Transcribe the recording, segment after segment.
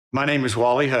My name is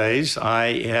Wally Hayes.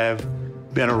 I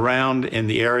have been around in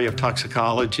the area of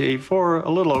toxicology for a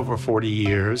little over 40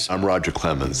 years. I'm Roger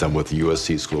Clemens. I'm with the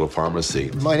USC School of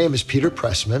Pharmacy. My name is Peter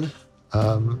Pressman.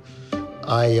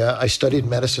 I studied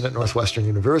medicine at Northwestern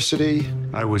University.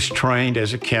 I was trained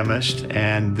as a chemist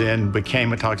and then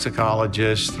became a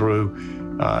toxicologist through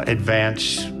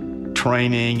advanced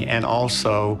training and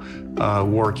also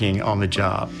working on the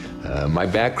job. My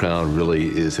background really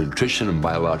is in nutrition and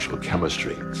biological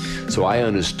chemistry. So I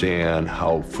understand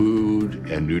how food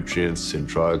and nutrients and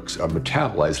drugs are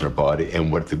metabolized in our body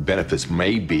and what the benefits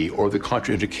may be or the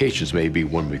contraindications may be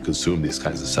when we consume these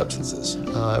kinds of substances.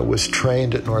 I was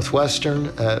trained at Northwestern,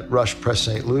 at Rush Press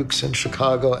St. Luke's in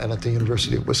Chicago, and at the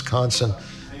University of Wisconsin.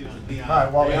 Hi,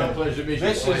 Wally.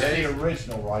 This is the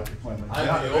original Roger Clemens.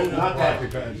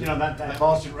 Not that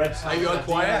Boston Red Sox.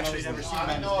 I actually never seen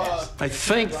him. I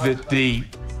think that the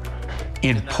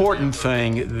important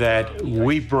thing that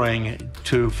we bring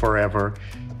to Forever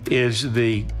is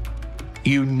the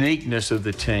uniqueness of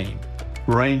the team,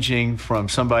 ranging from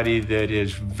somebody that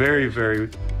is very, very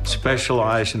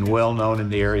specialized and well-known in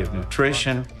the area of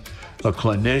nutrition, a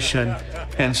clinician,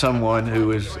 and someone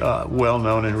who is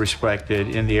well-known and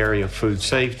respected in the area of food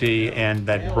safety and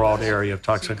that broad area of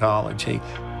toxicology.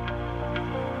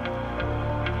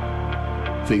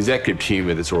 The executive team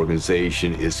of this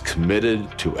organization is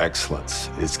committed to excellence,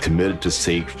 is committed to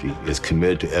safety, is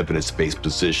committed to evidence-based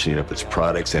positioning of its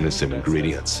products and its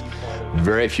ingredients.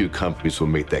 Very few companies will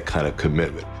make that kind of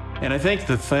commitment. And I think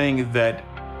the thing that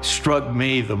struck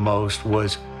me the most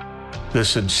was the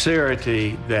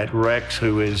sincerity that Rex,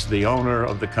 who is the owner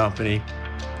of the company,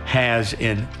 has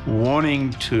in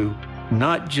wanting to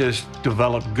not just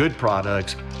develop good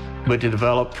products, but to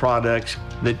develop products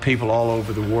that people all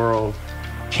over the world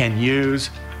can use,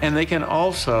 and they can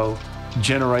also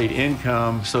generate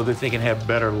income so that they can have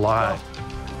better lives.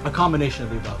 A combination of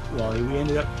the above, Wally.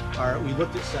 We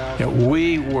looked at sales. Yeah,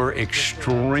 we were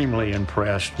extremely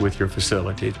impressed with your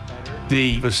facilities.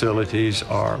 The facilities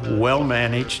are well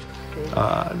managed.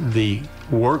 The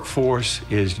workforce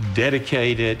is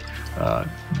dedicated,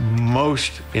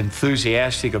 most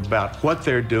enthusiastic about what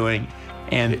they're doing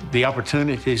and the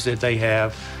opportunities that they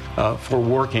have for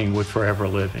working with Forever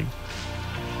Living.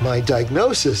 My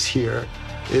diagnosis here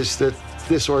is that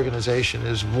this organization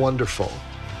is wonderful,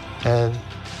 and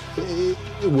it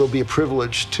will be a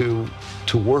privilege to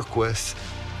work with.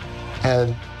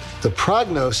 And the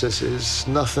prognosis is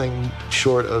nothing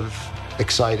short of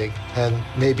exciting and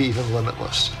maybe even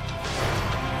limitless.